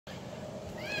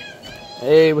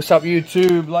Hey, what's up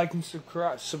YouTube? Like and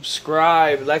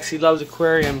subscribe. Alexi loves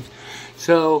aquariums.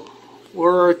 So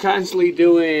we're constantly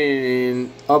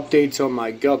doing updates on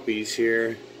my guppies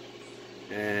here.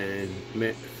 And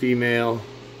female,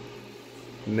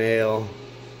 male.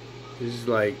 This is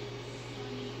like,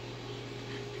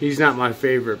 he's not my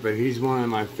favorite, but he's one of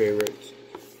my favorites.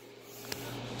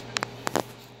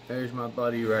 There's my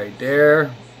buddy right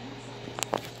there.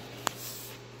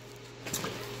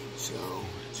 So,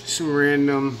 just some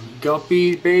random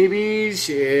guppy babies.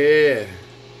 Yeah.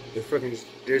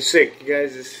 They're sick. You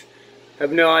guys just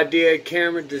have no idea.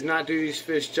 Camera does not do these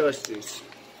fish justice.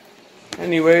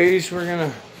 Anyways, we're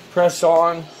gonna press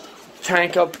on.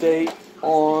 Tank update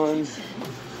on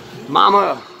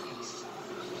Mama.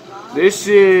 This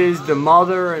is the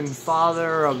mother and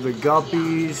father of the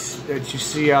guppies that you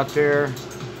see out there.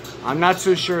 I'm not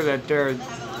so sure that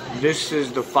this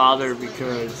is the father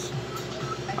because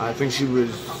I think she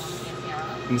was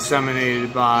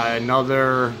inseminated by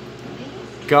another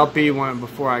guppy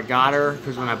before I got her.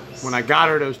 Because when I got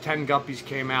her, those 10 guppies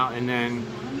came out, and then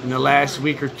in the last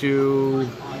week or two,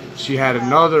 she had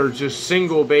another just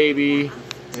single baby,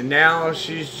 and now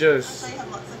she's just,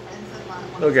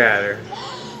 look at her.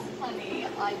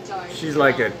 She's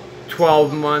like a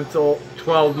 12 month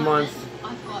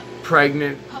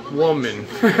pregnant woman.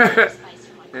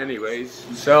 Anyways,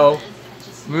 so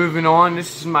moving on.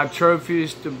 This is my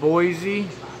trophies to Boise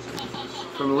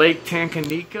from Lake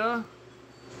Tanganyika.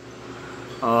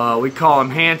 We call him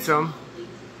Handsome.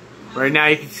 Right now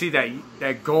you can see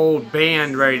that gold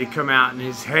band ready to come out and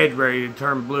his head ready to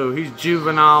turn blue. He's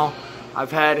juvenile.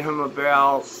 I've had him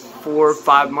about 4 or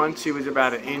 5 months. He was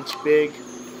about 1 inch big.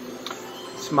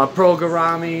 It's my Pearl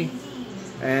Gourami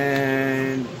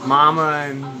and Mama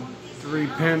and 3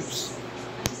 pimps.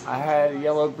 I had a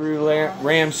yellow blue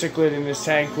ram cichlid in this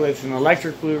tank with an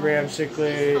electric blue ram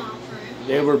cichlid.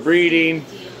 They were breeding.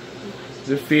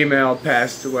 The female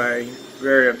passed away.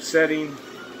 Very upsetting.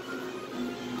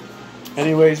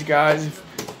 Anyways, guys, if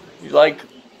you like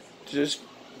just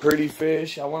pretty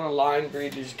fish, I want to line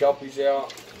breed these guppies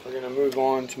out. We're going to move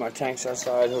on to my tanks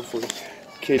outside. Hopefully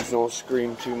kids don't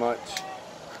scream too much.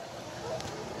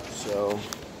 So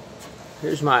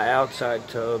here's my outside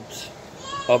tubs.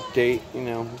 Update, you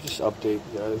know, just update,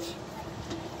 guys.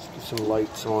 Let's get some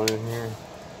lights on in here.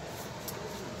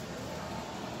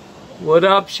 What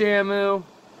up, Shamu?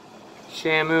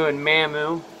 Shamu and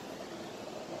Mamu.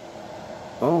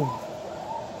 Oh,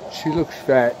 she looks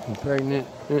fat and pregnant.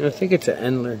 I think it's an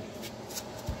Endler.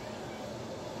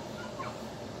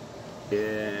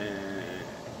 Yeah.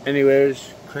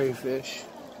 Anyways, crayfish.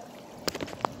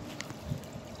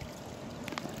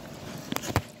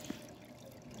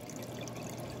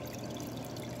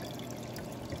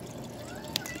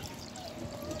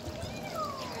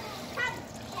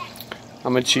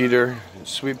 I'm a cheater.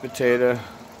 Sweet potato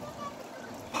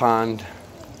pond.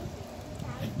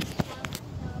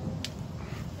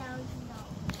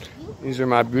 These are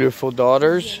my beautiful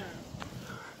daughters.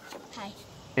 Hi.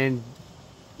 And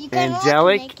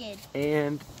Angelic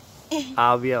and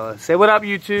Aviela. Say what up,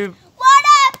 YouTube. What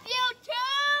up,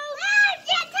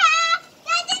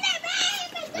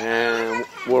 YouTube? And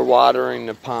we're watering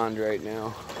the pond right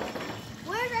now.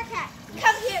 Where's our cat?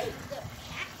 Come here.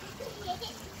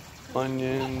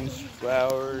 Onions,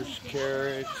 flowers,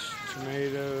 carrots,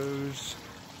 tomatoes.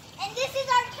 And this is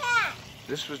our cat.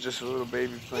 This was just a little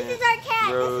baby plant. This is our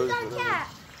cat. Rose, this is our cat.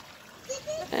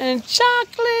 And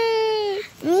chocolate.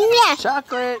 Yeah.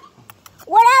 Chocolate.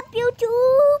 What up,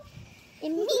 YouTube?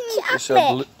 And me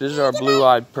chocolate. This is our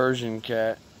blue-eyed Persian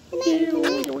cat.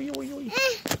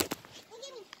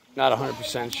 Not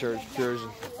 100% sure it's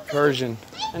Persian.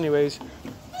 Anyways,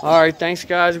 all right. Thanks,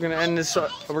 guys. We're gonna end this.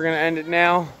 We're gonna end it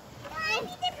now.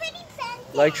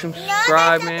 Like,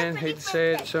 subscribe, man. Hate to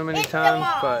say it so many times,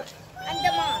 but I'm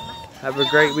the mom. have a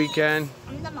great weekend.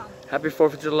 I'm the mom. Happy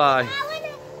 4th of July.